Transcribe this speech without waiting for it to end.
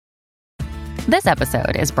This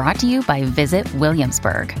episode is brought to you by Visit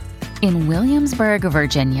Williamsburg. In Williamsburg,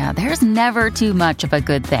 Virginia, there's never too much of a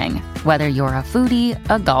good thing. Whether you're a foodie,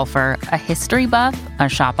 a golfer, a history buff, a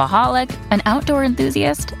shopaholic, an outdoor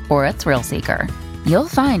enthusiast, or a thrill seeker, you'll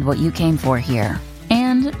find what you came for here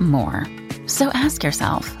and more. So ask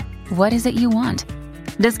yourself, what is it you want?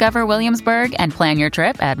 Discover Williamsburg and plan your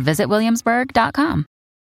trip at visitwilliamsburg.com.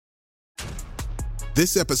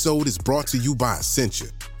 This episode is brought to you by Essentia.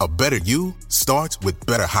 A better you starts with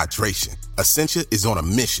better hydration. Essentia is on a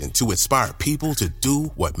mission to inspire people to do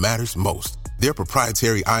what matters most. Their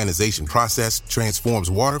proprietary ionization process transforms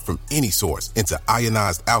water from any source into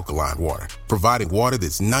ionized alkaline water, providing water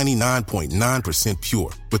that's 99.9% pure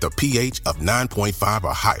with a pH of 9.5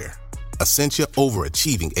 or higher. Essentia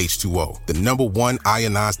overachieving H2O, the #1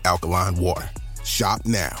 ionized alkaline water. Shop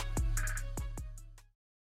now.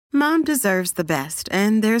 Mom deserves the best,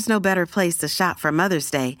 and there's no better place to shop for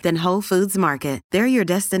Mother's Day than Whole Foods Market. They're your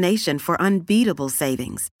destination for unbeatable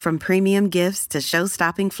savings, from premium gifts to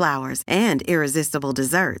show-stopping flowers and irresistible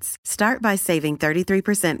desserts. Start by saving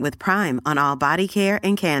 33% with Prime on all body care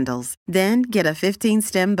and candles. Then get a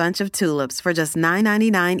 15-stem bunch of tulips for just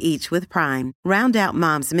 $9.99 each with Prime. Round out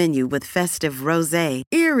Mom's menu with festive rosé,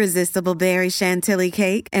 irresistible berry chantilly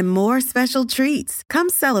cake, and more special treats. Come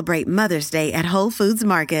celebrate Mother's Day at Whole Foods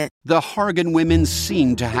Market. The Hargan women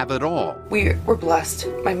seemed to have it all. We were blessed.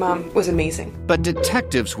 My mom was amazing. But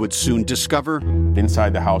detectives would soon discover...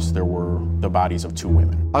 Inside the house, there were the bodies of 2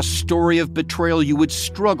 women. A story of betrayal you would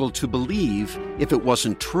struggle to believe if it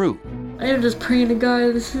wasn't true. I am just praying to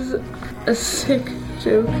God, this is a sick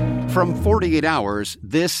joke. From 48 Hours,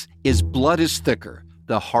 this is Blood is Thicker,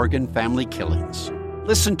 the Hargan family killings.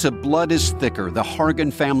 Listen to Blood is Thicker, the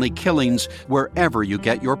Hargan family killings, wherever you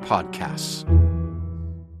get your podcasts.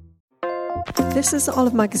 This is the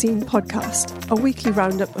Olive Magazine podcast, a weekly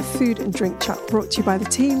roundup of food and drink chat brought to you by the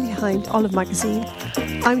team behind Olive Magazine.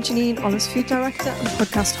 I'm Janine, Olive's food director and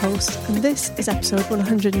podcast host, and this is episode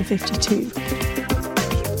 152.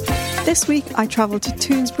 This week I travelled to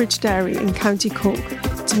Toonsbridge Dairy in County Cork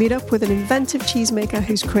to meet up with an inventive cheesemaker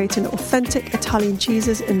who's creating authentic Italian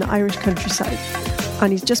cheeses in the Irish countryside,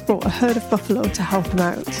 and he's just brought a herd of buffalo to help him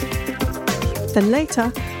out. Then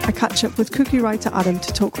later, I catch up with cookie writer Adam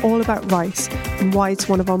to talk all about rice and why it's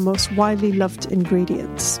one of our most widely loved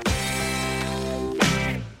ingredients.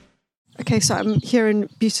 Okay, so I'm here in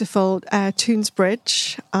beautiful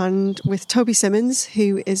Toonsbridge and with Toby Simmons,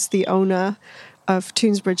 who is the owner of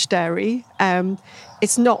Toonsbridge Dairy.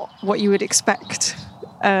 It's not what you would expect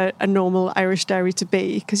a normal Irish dairy to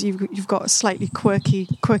be, because you've got a slightly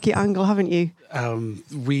quirky angle, haven't you?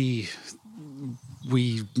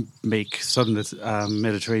 We make southern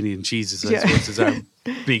Mediterranean cheeses, I suppose, is our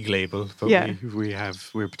big label. But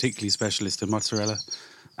we're particularly specialist in mozzarella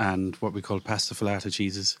and what we call pasta filata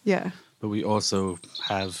cheeses. Yeah. But we also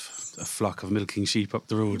have a flock of milking sheep up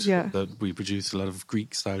the road that we produce a lot of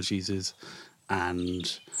Greek-style cheeses,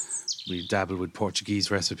 and we dabble with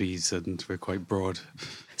Portuguese recipes, and we're quite broad.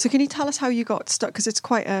 So can you tell us how you got stuck? Because it's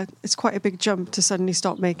quite a big jump to suddenly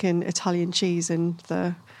start making Italian cheese in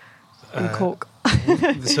Cork.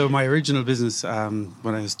 So my original business,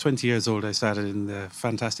 when I was 20 years old, I started in the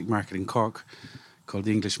fantastic market in Cork called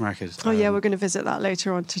the English Market. Oh yeah, we're going to visit that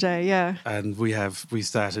later on today. Yeah, and we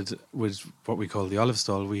started with what we call the olive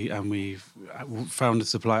stall. I found a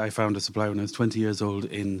supply when I was 20 years old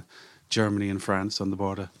in Germany and France on the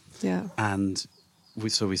border. Yeah, and we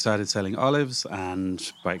started selling olives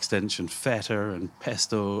and by extension feta and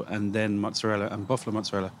pesto and then mozzarella and buffalo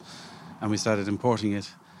mozzarella, and we started importing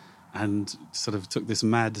it. And sort of took this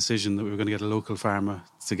mad decision that we were going to get a local farmer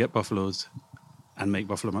to get buffaloes and make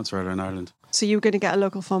buffalo mozzarella in Ireland. So you were going to get a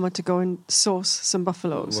local farmer to go and source some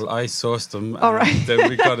buffaloes? Well, I sourced them. All right. Then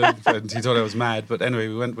we got him, and he thought I was mad. But anyway,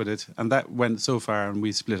 we went with it. And that went so far, and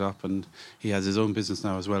we split up. And he has his own business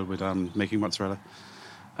now as well with making mozzarella.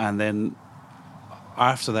 And then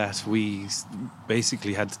after that, we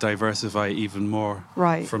basically had to diversify even more.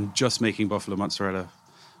 Right. From just making buffalo mozzarella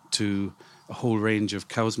to a whole range of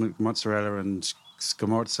cow's milk mozzarella and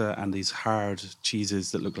scamorza and these hard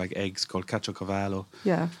cheeses that look like eggs called caciocavallo.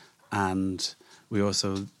 Yeah. And we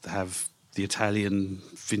also have the Italian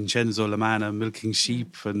Vincenzo Lamana milking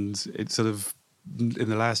sheep, and it's sort of in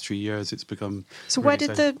the last 3 years it's become. So where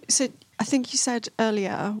did I think you said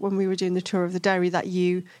earlier when we were doing the tour of the dairy that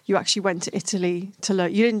you actually went to Italy to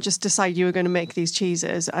learn. You didn't just decide you were going to make these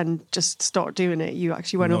cheeses and just start doing it. You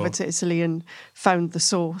actually went over to Italy and found the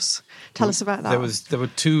source. Tell us about that. There were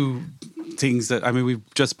 2 things that, we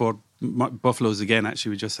just bought buffaloes again.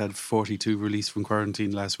 Actually, we just had 42 released from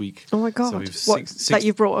quarantine last week. Oh my God. So that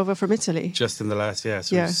you brought over from Italy? Just in the last,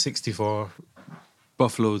 64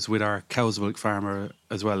 buffaloes with our cow's milk farmer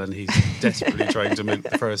as well, and he's desperately trying to milk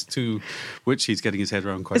the first 2, which he's getting his head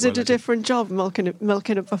around quite well. Is it a different job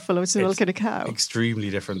milking a buffalo to milking a cow? Extremely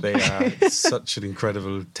different. They are such an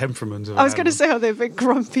incredible temperament. I was going to say how they're a bit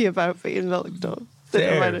grumpy about being milked up.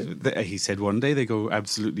 He said one day they go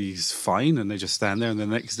absolutely fine and they just stand there, and the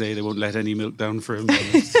next day they won't let any milk down for him.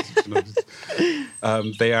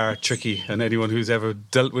 They are tricky, and anyone who's ever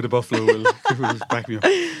dealt with a buffalo will back me up.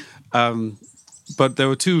 But there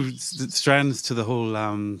were 2 strands to the whole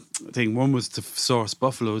thing. One was to source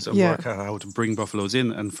buffaloes and work out how to bring buffaloes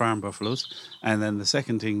in and farm buffaloes. And then the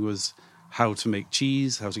second thing was how to make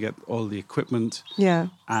cheese, how to get all the equipment,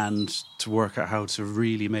 and to work out how to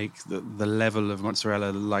really make the level of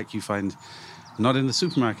mozzarella like you find not in the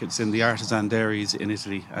supermarkets, in the artisan dairies in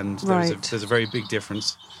Italy. And there's a very big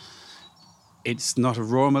difference. It's not a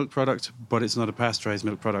raw milk product, but it's not a pasteurised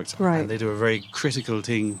milk product. Right. And they do a very critical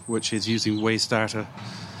thing, which is using whey starter,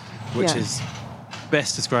 which is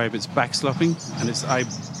best described as backslopping. And I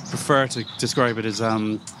prefer to describe it as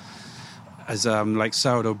like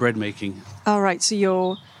sourdough bread making. All right, so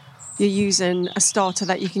you're using a starter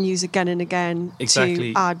that you can use again and again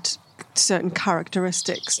to add certain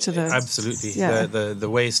characteristics to the... Absolutely. Yeah. The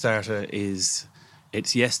whey starter it's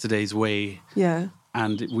yesterday's whey. Yeah.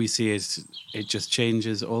 And we see it just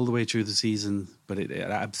changes all the way through the season, but it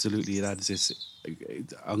absolutely adds this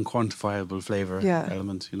unquantifiable flavour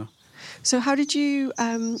element, you know. So how did you,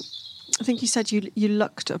 I think you said you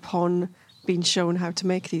looked upon being shown how to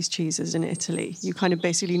make these cheeses in Italy. You kind of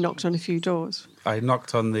basically knocked on a few doors. I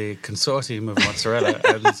knocked on the consortium of mozzarella.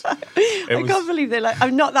 And I can't believe they're like,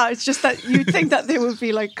 I'm not that, it's just that you'd think that they would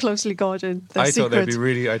be like closely guarded. I thought it was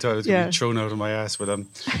going to be thrown out of my ass, but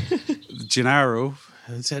Gennaro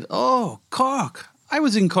said, "Oh, Cork. I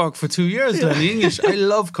was in Cork for 2 years learning English. I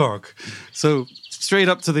love Cork." So straight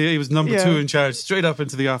up he was number 2 in charge, straight up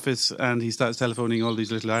into the office, and he starts telephoning all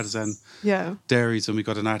these little artisan dairies, and we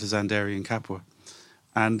got an artisan dairy in Capua.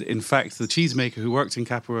 And in fact, the cheesemaker who worked in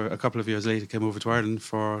Capua a couple of years later came over to Ireland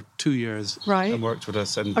for 2 years and worked with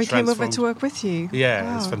us. And he came over to work with you? Yeah,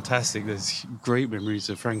 wow. It's fantastic. There's great memories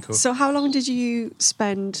of Franco. So how long did you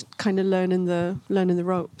spend kind of learning the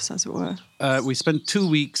ropes, as it were? We spent 2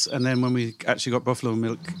 weeks, and then when we actually got buffalo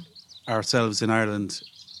milk ourselves in Ireland,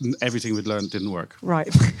 everything we'd learned didn't work.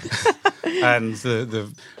 Right. And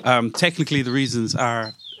technically the reasons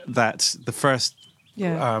are that the first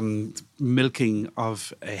milking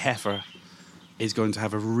of a heifer is going to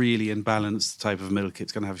have a really imbalanced type of milk.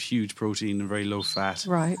 It's going to have huge protein and very low fat.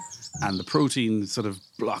 Right. And the protein sort of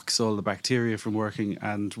blocks all the bacteria from working,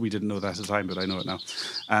 and we didn't know that at the time, but I know it now.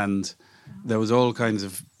 And there was all kinds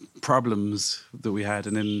of problems that we had.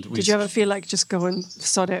 And then did you ever feel like just go and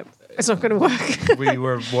sod it? It's not going to work. We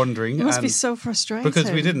were wondering. It must be so frustrating. Because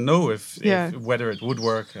we didn't know if whether it would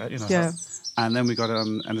work. And then we got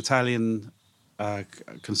an Italian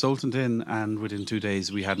consultant in, and within 2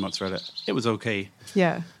 days we had mozzarella. It was okay.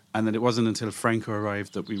 Yeah. And then it wasn't until Franco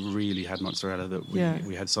arrived that we really had mozzarella, that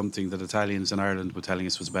we had something that Italians in Ireland were telling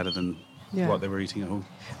us was better than what they were eating at home.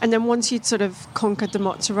 And then once you'd sort of conquered the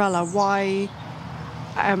mozzarella, why...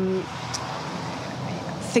 I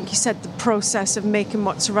think you said the process of making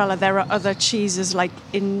mozzarella, there are other cheeses like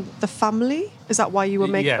in the family? Is that why you were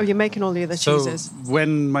making, or you're making all the other cheeses? So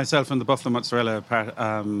when myself and the buffalo mozzarella,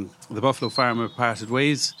 the buffalo farmer parted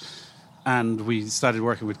ways, and we started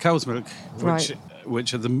working with cow's milk,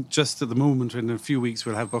 which just at the moment, in a few weeks,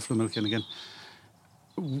 we'll have buffalo milk in again.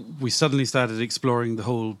 We suddenly started exploring the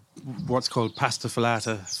whole, what's called pasta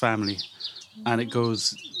filata family. And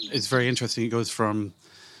it's very interesting. It goes from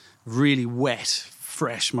really wet,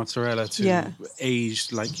 fresh mozzarella to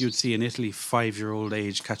aged, like you'd see in Italy, 5-year-old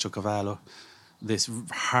aged Caciocavallo. This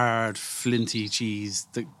hard, flinty cheese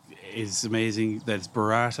that is amazing. There's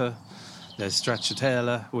burrata, there's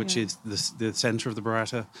stracciatella, which is the centre of the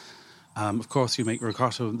burrata. Of course, you make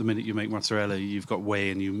ricotta. The minute you make mozzarella, you've got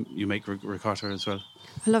whey, and you make ricotta as well.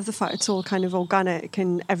 I love the fact it's all kind of organic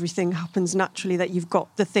and everything happens naturally. That you've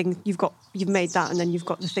got the thing, you've made that, and then you've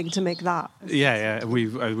got the thing to make that. Yeah. We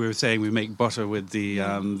were saying we make butter with the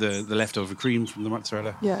leftover cream from the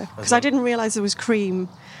mozzarella. Yeah, because I didn't realise there was cream.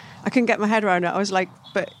 I couldn't get my head around it. I was like,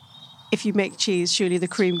 but if you make cheese, surely the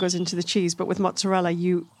cream goes into the cheese. But with mozzarella,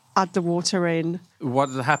 you add the water in. What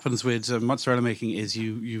happens with mozzarella making is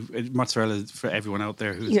mozzarella, for everyone out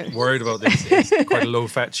there who's worried about this, is quite a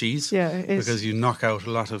low-fat cheese. Yeah, it is. Because you knock out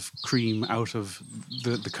a lot of cream out of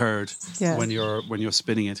the curd when you're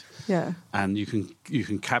spinning it. Yeah. And you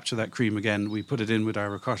can capture that cream again. We put it in with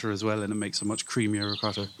our ricotta as well, and it makes a much creamier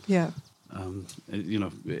ricotta. Yeah.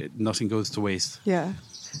 Nothing goes to waste. Yeah,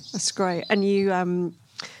 that's great. And you...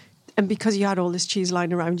 And because you had all this cheese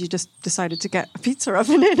lying around, you just decided to get a pizza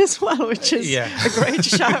oven in as well, which is a great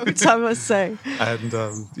shout, I must say. And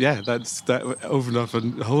that opened up a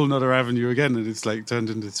whole nother avenue again, and it's like turned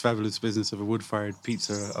into this fabulous business of a wood-fired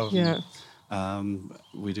pizza oven. Yeah.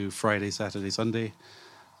 We do Friday, Saturday, Sunday,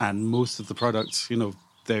 and most of the products, you know,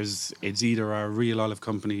 it's either our real olive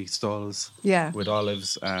company stalls with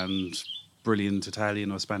olives and brilliant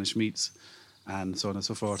Italian or Spanish meats, and so on and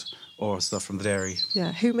so forth, or stuff from the dairy.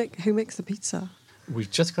 Yeah, who makes the pizza? We've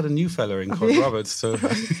just got a new fella in called Robert. So,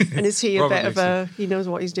 and is he a bit of he knows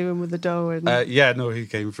what he's doing with the dough? And he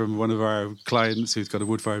came from one of our clients who's got a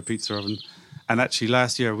wood-fired pizza oven. And actually,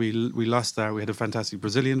 last year we lost that. We had a fantastic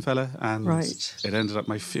Brazilian fella, and it ended up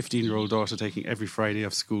my 15-year-old daughter taking every Friday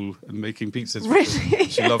off school and making pizzas. Really?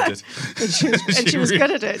 She loved it. and she was good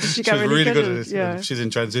at it. Did she get really good at it? Yeah. She's in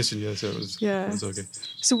transition, so it was okay.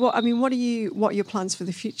 So what are your plans for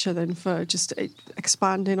the future then, for just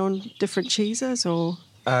expanding on different cheeses, or?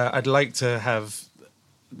 I'd like to have.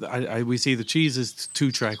 We see the cheese as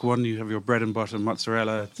 2-track. One, you have your bread and butter,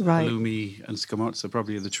 mozzarella, halloumi, and scamozza,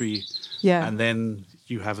 probably the three. Yeah. And then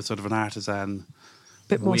you have a sort of an artisan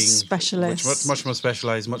bit more specialist. Much more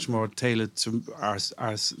specialised, much more tailored to our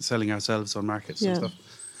selling ourselves on markets and stuff.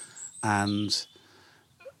 And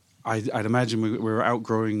I'd imagine we're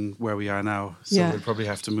outgrowing where we are now. So we'll probably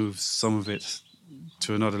have to move some of it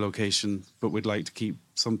to another location. But we'd like to keep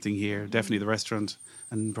something here. Definitely the restaurant.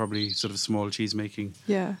 And probably sort of small cheese making.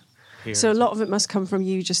 Yeah. So a lot of it must come from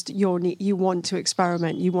you. Just you want to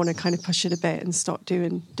experiment. You want to kind of push it a bit and start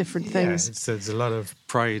doing different things. Yeah, there's a lot of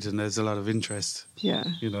pride and there's a lot of interest. Yeah.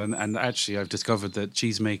 You know, and actually I've discovered that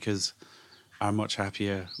cheesemakers are much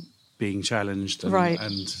happier being challenged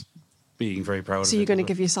and being very proud of it. So you're going to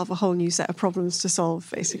give yourself a whole new set of problems to solve,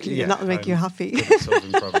 basically, and that will make you happy. Good at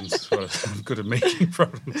solving problems. Well, I'm good at making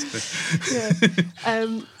problems.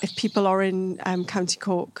 If people are in County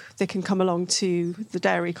Cork, they can come along to the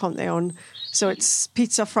dairy, can't they? So it's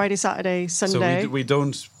pizza Friday, Saturday, Sunday. So we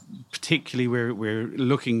don't particularly. We're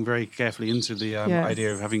looking very carefully into the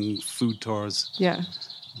idea of having food tours. Yeah.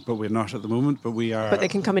 But we're not at the moment. But we are. But they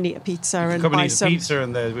can come and eat a pizza and come buy and eat some. A pizza,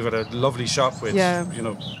 and we've got a lovely shop with,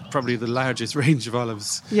 probably the largest range of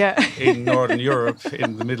olives in Northern Europe,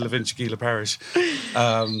 in the middle of Inchiquila Parish.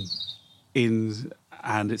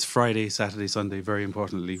 And it's Friday, Saturday, Sunday. Very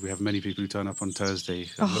importantly, we have many people who turn up on Thursday.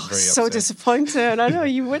 And look very so upset. Disappointed, and I know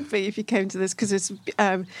you would be if you came to this, because it's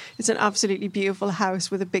an absolutely beautiful house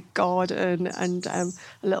with a big garden and a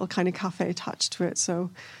little kind of cafe attached to it. So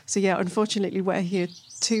yeah, unfortunately, we're here.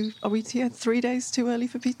 Are we here 3 days too early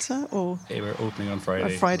for pizza? Or we're opening on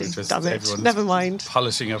Friday. Damn it! Never mind.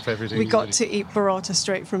 Polishing up everything. We got to eat burrata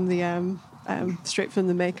straight from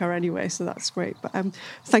the maker anyway, so that's great. But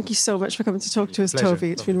thank you so much for coming to talk to us, Pleasure.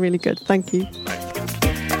 Toby. It's been really good. Thank you.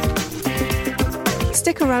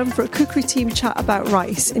 Stick around for a cookery team chat about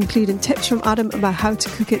rice, including tips from Adam about how to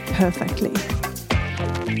cook it perfectly.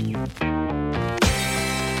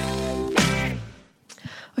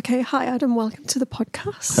 Okay, hi Adam, welcome to the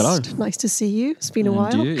podcast. Hello. Nice to see you. It's been a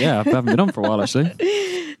while. Yeah, I haven't been on for a while actually.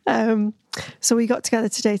 So we got together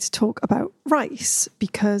today to talk about rice,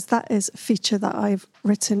 because that is a feature that I've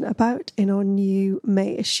written about in our new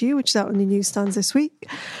May issue, which is out on the newsstands this week.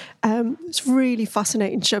 It's a really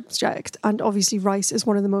fascinating subject, and obviously rice is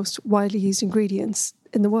one of the most widely used ingredients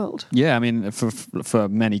in the world. Yeah, I mean, for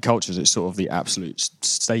many cultures, it's sort of the absolute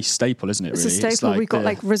staple, isn't it? It's really? A staple. Like we've got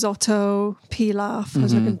like risotto, pilaf,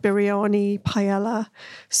 biryani, paella,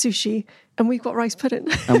 sushi, and we've got rice pudding.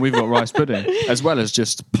 And we've got rice pudding, as well as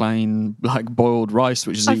just plain like boiled rice,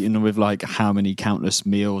 which is eaten with like how many countless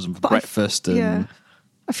meals and breakfast. I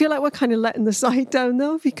feel like we're kind of letting the side down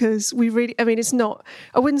though, because we really, I mean, it's not,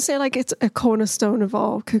 I wouldn't say like it's a cornerstone of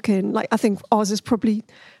our cooking. Like I think our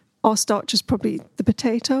starch is probably the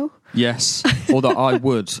potato. Yes, although I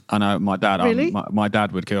would, I know my dad, really? my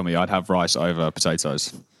dad would kill me. I'd have rice over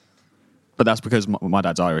potatoes. But that's because my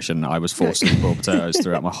dad's Irish and I was forced to boil potatoes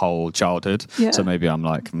throughout my whole childhood. Yeah. So maybe I'm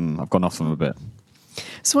like, I've gone off them a bit.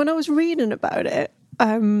 So when I was reading about it,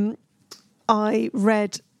 I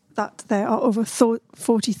read that there are over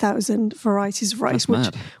 40,000 varieties of rice,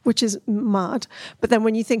 which is mad. But then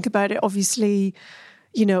when you think about it, obviously,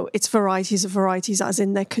 you know, it's varieties of varieties, as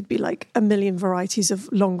in there could be like 1 million varieties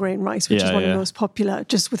of long grain rice, which is one of the most popular,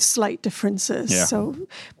 just with slight differences. Yeah. So,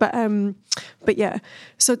 but yeah.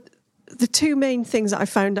 So the two main things that I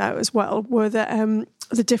found out as well were that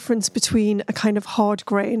the difference between a kind of hard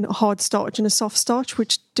grain, a hard starch, and a soft starch,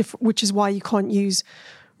 which is why you can't use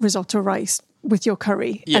risotto rice with your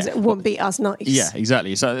curry, as it won't be as nice. Yeah,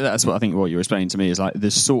 exactly. So that's what I think what you're explaining to me is like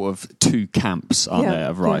there's sort of two camps, aren't there,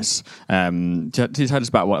 of rice. Can you tell us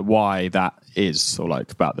about why that is, or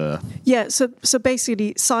like about the... Yeah, so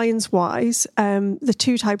basically, science-wise, the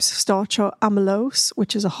two types of starch are amylose,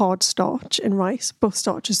 which is a hard starch in rice, both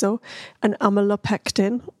starches though, and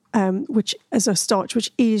amylopectin, which is a starch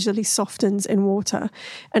which easily softens in water.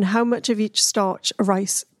 And how much of each starch a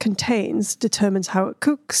rice contains determines how it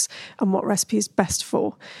cooks and what recipe is best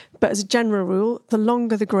for. But as a general rule, the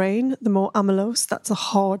longer the grain, the more amylose. That's a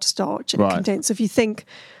hard starch it contains. So if you think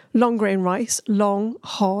long grain rice, long,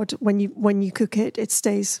 hard, when you cook it, it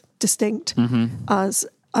stays distinct, as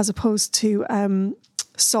opposed to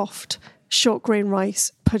soft, short grain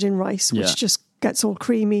rice, pudding rice, which just gets all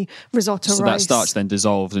creamy, risotto rice. So that starch then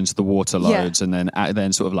dissolves into the water loads, and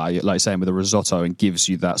then sort of like saying with a risotto, and gives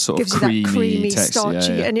you that sort of creamy texture,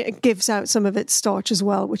 starchy, and it gives out some of its starch as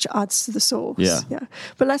well, which adds to the sauce. Yeah.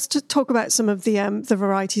 But let's just talk about some of the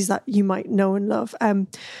varieties that you might know and love.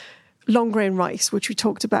 Long grain rice, which we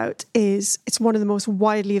talked about, it's one of the most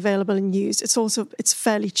widely available and used. It's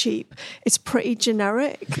fairly cheap. It's pretty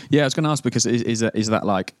generic. Yeah, I was going to ask, because is that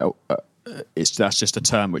like that's just a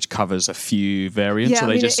term which covers a few variants? Yeah, or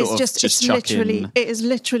they it is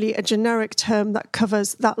literally a generic term that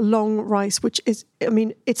covers that long rice, which is,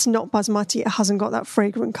 it's not basmati. It hasn't got that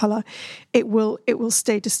fragrant colour. It will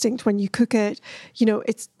stay distinct when you cook it.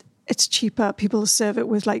 It's cheaper. People serve it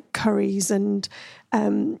with like curries and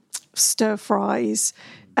stir fries.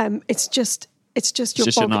 It's just your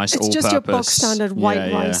bog standard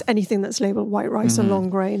white rice. Anything that's labelled white rice or long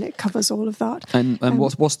grain, it covers all of that. And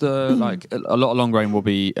what's the like? A lot of long grain will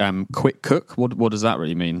be quick cook. What does that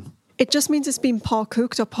really mean? It just means it's been par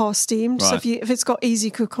cooked or par steamed. Right. So if it's got easy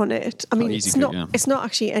cook on it, it's not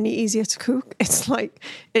actually any easier to cook. It's like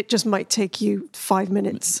it just might take you 5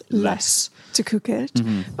 minutes less to cook it.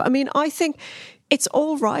 But I think it's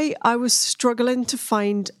all right. I was struggling to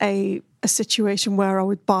find a situation where I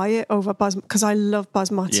would buy it over basmati, because I love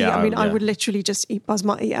basmati. I would literally just eat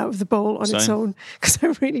basmati out of the bowl on its own, because I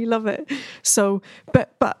really love it. So,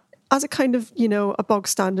 but as a kind of, a bog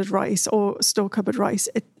standard rice or store cupboard rice,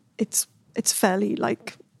 it's fairly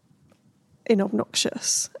like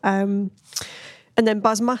inobnoxious. And then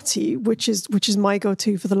basmati, which is my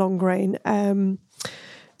go-to for the long grain.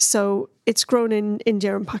 So it's grown in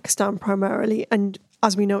India and Pakistan primarily, and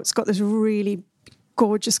as we know, it's got this really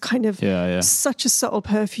gorgeous kind of such a subtle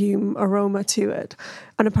perfume aroma to it,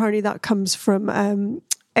 and apparently that comes from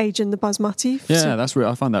aging the basmati. Yeah,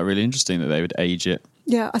 I find that really interesting that they would age it.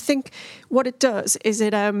 Yeah, I think what it does is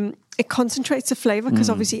it concentrates the flavour, because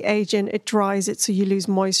obviously aging, it dries it, so you lose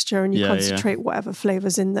moisture and you concentrate whatever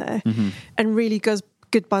flavour's in there. And really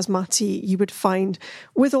good basmati, you would find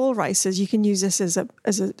with all rices, you can use this as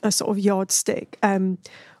a sort of yardstick.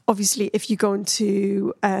 Obviously, if you go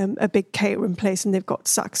into a big catering place and they've got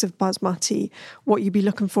sacks of basmati, what you'd be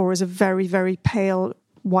looking for is a very, very pale,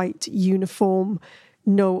 white, uniform,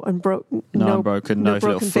 no broken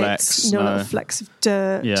little bits, flecks, no little flecks of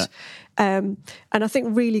dirt. Yeah. And I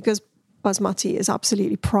think really good basmati is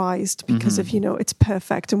absolutely prized because of, it's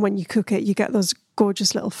perfect. And when you cook it, you get those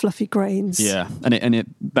gorgeous little fluffy grains. Yeah. And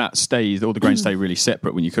that stays, all the grains stay really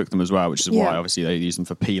separate when you cook them as well, which is why obviously they use them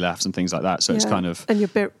for pilafs and things like that. So it's kind of... And your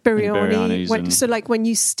biryani. So like when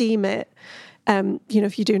you steam it,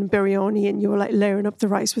 if you're doing biryani and you're like layering up the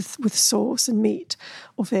rice with sauce and meat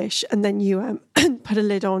or fish, and then you put a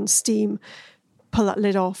lid on, steam, pull that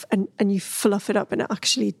lid off, and you fluff it up, and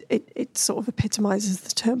it sort of epitomizes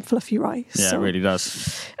the term fluffy rice. Yeah, it really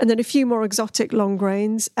does. And then a few more exotic long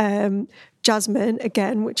grains. Jasmine,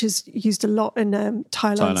 again, which is used a lot in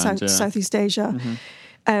Thailand, Southeast Asia.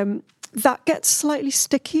 That gets slightly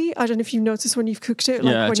sticky. I don't know if you've noticed when you've cooked it,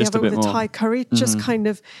 like when you have it with a Thai curry, just kind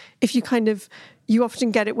of, you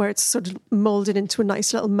often get it where it's sort of molded into a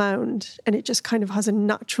nice little mound, and it just kind of has a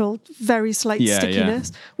natural, very slight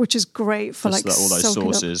stickiness, which is great for all those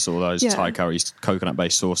sauces, all those Thai curries,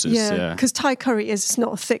 coconut-based sauces. Yeah, because Thai curry it's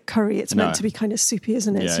not a thick curry; it's meant to be kind of soupy,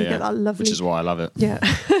 isn't it? So you get that lovely, which is why I love it. Yeah,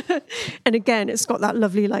 and again, it's got that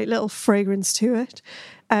lovely like little fragrance to it.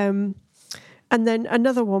 And then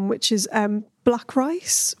another one, which is black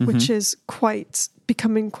rice, which is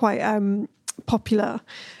becoming quite popular.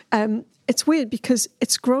 It's weird because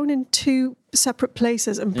it's grown in two separate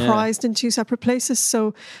places and prized in two separate places.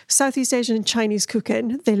 So Southeast Asian and Chinese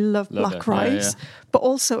cooking, they love black rice, but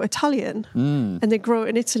also Italian. And they grow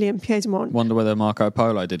in Italy and Piedmont. Wonder whether Marco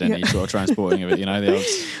Polo did any sort of transporting of it,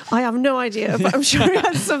 I have no idea, but I'm sure it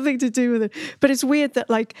has something to do with it. But it's weird that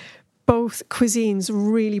like both cuisines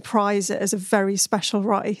really prize it as a very special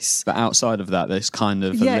rice. But outside of that, there's kind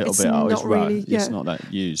of a little bit. It's really, it's not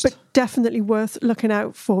that used. But definitely worth looking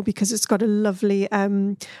out for because it's got a lovely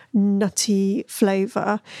nutty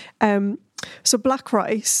flavour. So black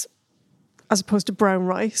rice, as opposed to brown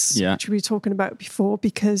rice, which we were talking about before,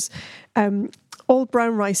 because all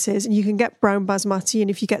brown rices, and you can get brown basmati, and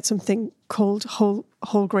if you get something called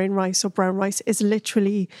whole grain rice or brown rice, is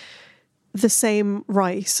literally the same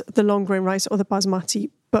rice, the long grain rice or the basmati,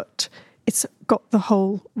 but it's got the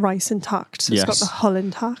whole rice intact. So it's got the hull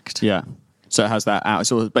intact. Yeah. So it has that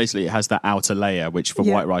so basically it has that outer layer, which for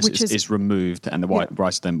white rice is removed, and the white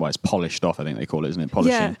rice then is polished off, I think they call it, isn't it?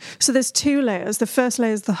 Polishing. Yeah. So there's two layers. The first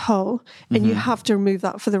layer is the hull, and you have to remove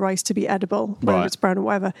that for the rice to be edible, whether it's brown or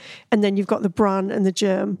whatever. And then you've got the bran and the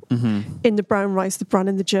germ. In the brown rice, the bran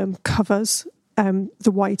and the germ covers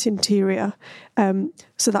the white interior.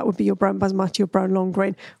 So that would be your brown basmati or brown long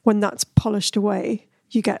grain. When that's polished away,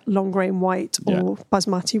 you get long grain white or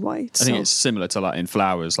basmati white. I think it's similar to like in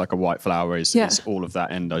flours, like a white flour is all of that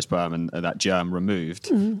endosperm and that germ removed,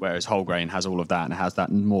 whereas whole grain has all of that and it has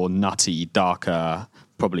that more nutty, darker,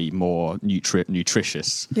 probably more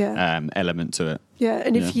nutritious element to it. Yeah,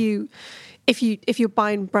 and if you're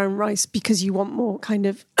buying brown rice because you want more kind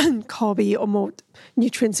of carby or more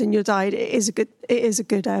nutrients in your diet, it is a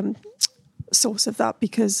good source of that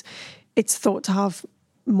because it's thought to have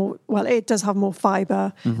more, well, it does have more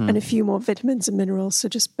fibre and a few more vitamins and minerals. So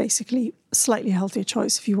just basically a slightly healthier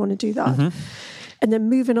choice if you want to do that. And then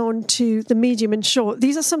moving on to the medium and short.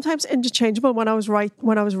 These are sometimes interchangeable. When I was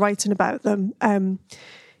writing about them,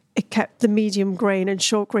 it kept the medium grain and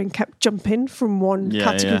short grain kept jumping from one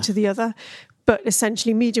category to the other. But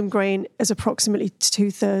essentially medium grain is approximately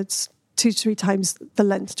 2/3, 2 to 3 times the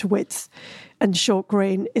length to width. And short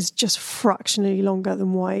grain is just fractionally longer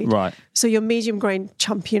than wide. Right. So your medium grain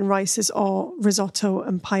champion rices are risotto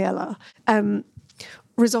and paella.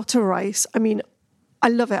 Risotto rice, I mean, I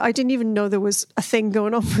love it. I didn't even know there was a thing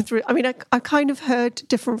going on with I mean, I kind of heard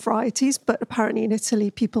different varieties, but apparently in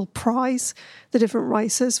Italy people prize the different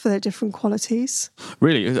rices for their different qualities.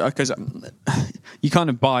 Really? Because you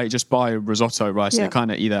kind of buy risotto rice and it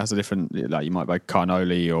kind of either has a different, like you might buy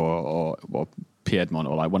Carnoli or Piedmont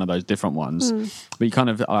or like one of those different ones, but you kind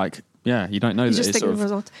of like you don't know that just it's think of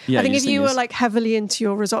risotto. I think if you were like heavily into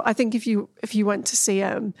your risotto, I think if you went to see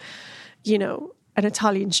you know, an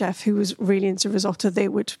Italian chef who was really into risotto, they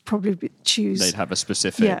would probably choose. They'd have a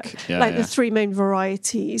specific, the 3 main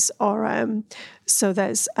varieties are so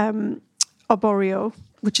there's arborio,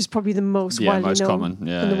 which is probably the most widely most known common,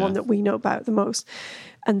 and the one that we know about the most,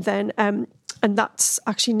 and then and that's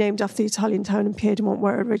actually named after the Italian town in Piedmont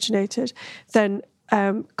where it originated. Then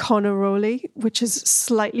Carnaroli, which is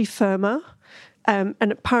slightly firmer.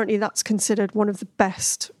 And apparently that's considered one of the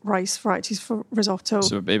best rice varieties for risotto.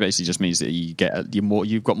 So it basically just means that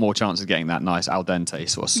you've got more chance of getting that nice al dente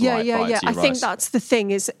sort of slight bite to your I rice. think that's the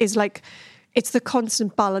thing is like it's the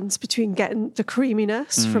constant balance between getting the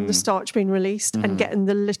creaminess from the starch being released and getting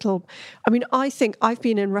the little. I mean, I think I've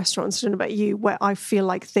been in restaurants, I don't know about you, where I feel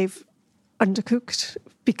like they've undercooked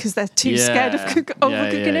because they're too scared of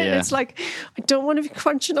overcooking it. And it's like, I don't want to be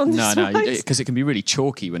crunching on this. No, because it can be really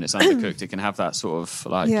chalky when it's undercooked. It can have that sort of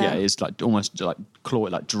like, it's like almost like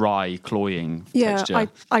dry, cloying texture.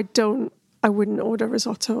 I wouldn't order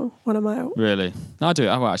risotto when I'm out. Really? No, I do.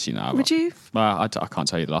 Oh, well, actually, no. Would you? Well, I can't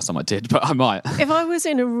tell you the last time I did, but I might. If I was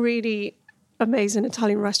in a really amazing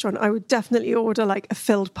Italian restaurant, I would definitely order like a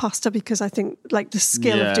filled pasta because I think like the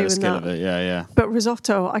skill of doing the skill that. Of it, But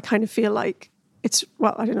risotto, I kind of feel like it's,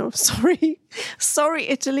 well, I don't know, sorry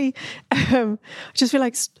Italy. I just feel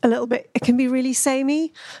like a little bit, it can be really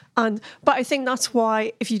samey. But I think that's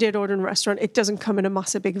why if you did order in a restaurant, it doesn't come in a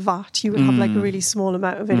massive big vat. You would have like a really small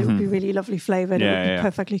amount of it. It would be really lovely flavoured. It would be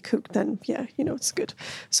perfectly cooked. Then, it's good.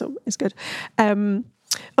 So it's good. And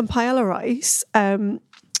paella rice,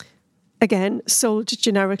 again, sold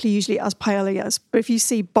generically, usually as paellas. But if you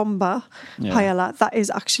see bomba paella, that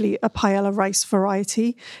is actually a paella rice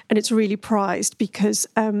variety. And it's really prized because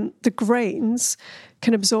the grains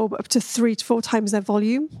can absorb up to 3 to 4 times their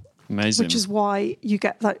volume. Amazing. Which is why you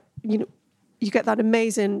get that, you get that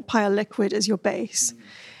amazing paella liquid as your base.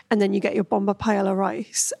 And then you get your bomba paella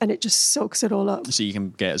rice and it just soaks it all up. So you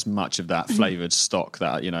can get as much of that flavoured stock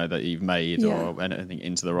that, that you've made or anything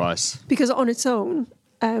into the rice. Because on its own,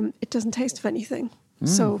 it doesn't taste of anything.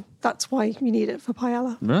 So that's why you need it for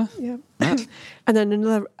paella. Yeah. And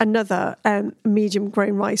then another medium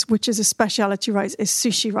grain rice, which is a speciality rice, is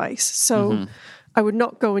sushi rice. So I would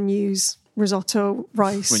not go and use risotto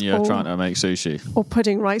rice. When you're trying to make sushi. Or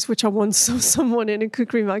pudding rice, which I once saw someone in a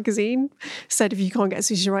cookery magazine said if you can't get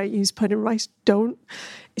sushi right, use pudding rice. Don't.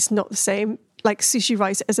 It's not the same. Like sushi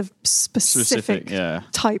rice is a specific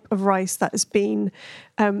type of rice that has been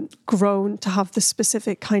grown to have the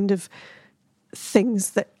specific kind of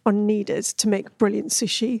things that are needed to make brilliant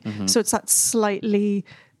sushi. Mm-hmm. So it's that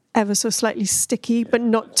ever so slightly sticky, but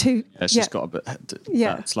not too... Yeah, it's just got a bit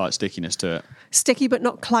that slight stickiness to it. Sticky, but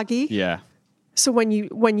not claggy. Yeah. So when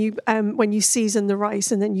you season the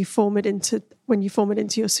rice and then you form it into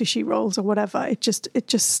your sushi rolls or whatever, it just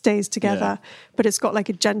stays together. Yeah. But it's got like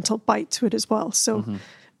a gentle bite to it as well. So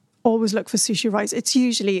always look for sushi rice. It's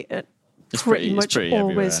usually pretty much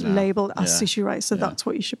always labelled as sushi rice. So that's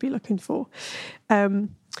what you should be looking for. And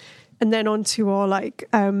then on to our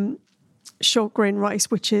short grain rice,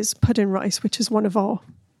 which is pudding rice, which is one of our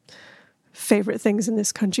favourite things in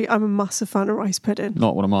this country. I'm a massive fan of rice pudding.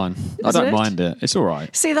 Not one of mine. I don't mind it. It's all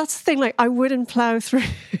right. See, that's the thing. Like, I wouldn't plough through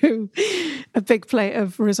a big plate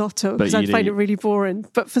of risotto because I'd find it really boring.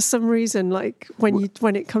 But for some reason, like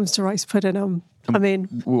when it comes to rice pudding,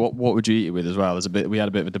 what would you eat it with as well? We had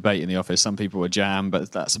a bit of a debate in the office. Some people were jam,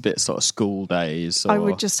 but that's a bit sort of school days. I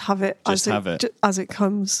would just have it as it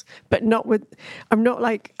comes, but not with. I'm not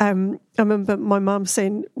like. I remember my mum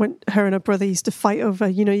saying when her and her brother used to fight over.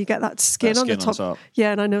 You get that skin on the top.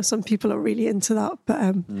 Yeah, and I know some people are really into that,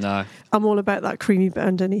 but no, I'm all about that creamy bit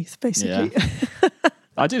underneath, basically. Yeah.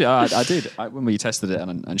 I did. When we tested it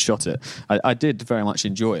and shot it, I did very much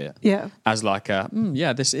enjoy it. Yeah. As like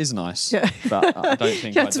this is nice. Yeah. But I don't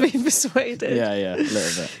think you have to be persuaded. Yeah, a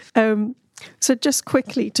little bit. So just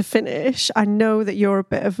quickly to finish, I know that you're a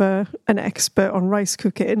bit of an expert on rice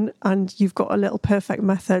cooking, and you've got a little perfect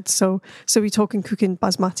method. So we're talking cooking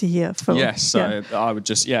basmati here. Yes. So I would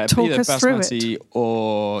just either basmati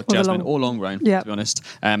or jasmine or long grain. To be honest,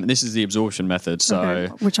 this is the absorption method. So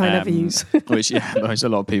which I never use. Which a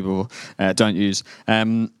lot of people don't use.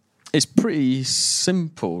 It's pretty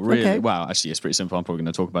simple, really. Okay. Wow, actually, it's pretty simple. I'm probably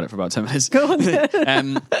going to talk about it for about 10 minutes. Go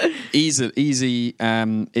on. Easy.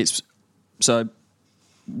 So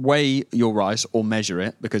weigh your rice or measure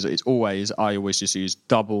it, because I always just use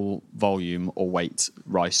double volume or weight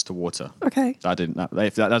rice to water. Okay.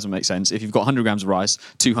 If that doesn't make sense, if you've got 100 grams of rice,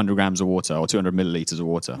 200 grams of water or 200 millilitres of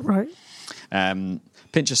water. Right.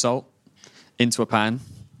 Pinch of salt into a pan.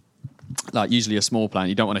 Like usually a small pan,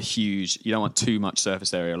 you don't want too much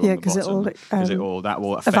surface area along the bottom, because that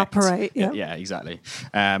will affect, evaporate. Yeah, exactly.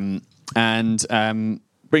 And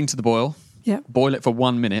bring to the boil. Yeah. Boil it for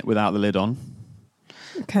 1 minute without the lid on.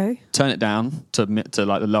 Okay. Turn it down to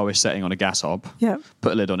like the lowest setting on a gas hob. Yeah.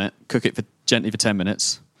 Put a lid on it. Cook it gently for 10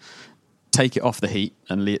 minutes. Take it off the heat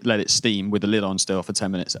and let it steam with the lid on still for 10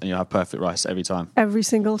 minutes, and you'll have perfect rice every time. Every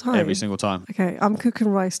single time? Every single time. Okay, I'm cooking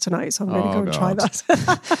rice tonight, so I'm going to go and try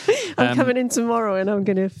that. I'm coming in tomorrow and I'm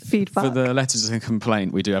going to feed back. For the letters of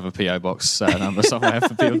complaint, we do have a PO box number somewhere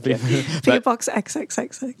for people. PO box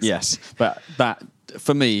XXXX. Yes, but that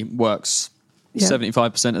for me works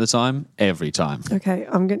 75% of the time, every time. Okay,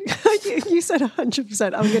 I'm going to... You said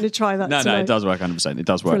 100%. I'm going to try that tonight. No, it does work 100%. It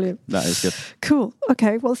does work. Brilliant. That is good. Cool.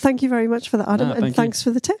 Okay, well, thank you very much for that, Adam, and thanks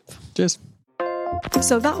for the tip. Cheers.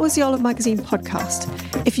 So that was the Olive Magazine podcast.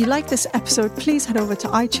 If you like this episode, please head over to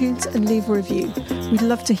iTunes and leave a review. We'd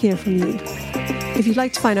love to hear from you. If you'd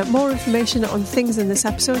like to find out more information on things in this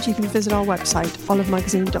episode, you can visit our website,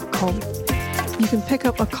 olivemagazine.com. You can pick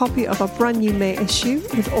up a copy of our brand new May issue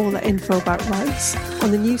with all the info about rice on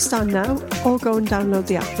the newsstand now, or go and download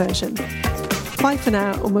the app version. Bye for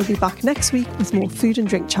now, and we'll be back next week with more food and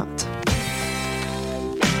drink chat.